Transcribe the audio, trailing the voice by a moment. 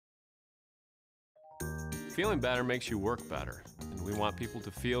Feeling better makes you work better, and we want people to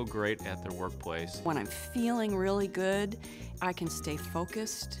feel great at their workplace. When I'm feeling really good, I can stay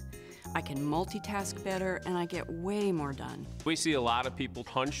focused, I can multitask better, and I get way more done. We see a lot of people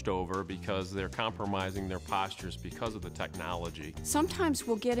hunched over because they're compromising their postures because of the technology. Sometimes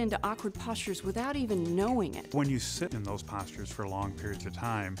we'll get into awkward postures without even knowing it. When you sit in those postures for long periods of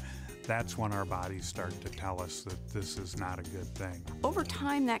time, that's when our bodies start to tell us that this is not a good thing. Over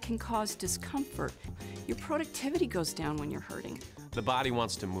time, that can cause discomfort. Your productivity goes down when you're hurting. The body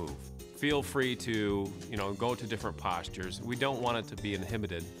wants to move. Feel free to, go to different postures. We don't want it to be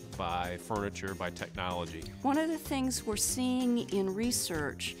inhibited by furniture, by technology. One of the things we're seeing in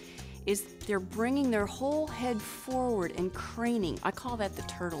research is they're bringing their whole head forward and craning. I call that the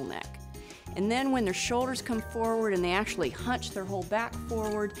turtleneck. And then when their shoulders come forward and they actually hunch their whole back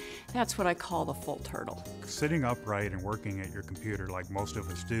forward, that's what I call the full turtle. Sitting upright and working at your computer like most of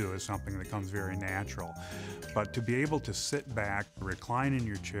us do is something that comes very natural. But to be able to sit back, recline in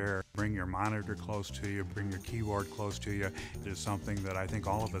your chair, bring your monitor close to you, bring your keyboard close to you, is something that I think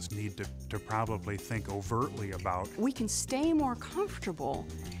all of us need to probably think overtly about. We can stay more comfortable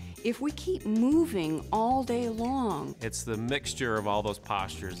if we keep moving all day long. It's the mixture of all those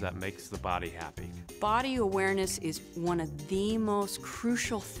postures that makes the body happy. Body awareness is one of the most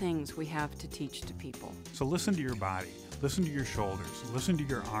crucial things we have to teach to people. So listen to your body, listen to your shoulders, listen to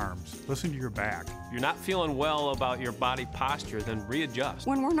your arms, listen to your back. If you're not feeling well about your body posture, then readjust.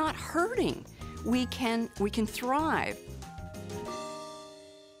 When we're not hurting, we can thrive.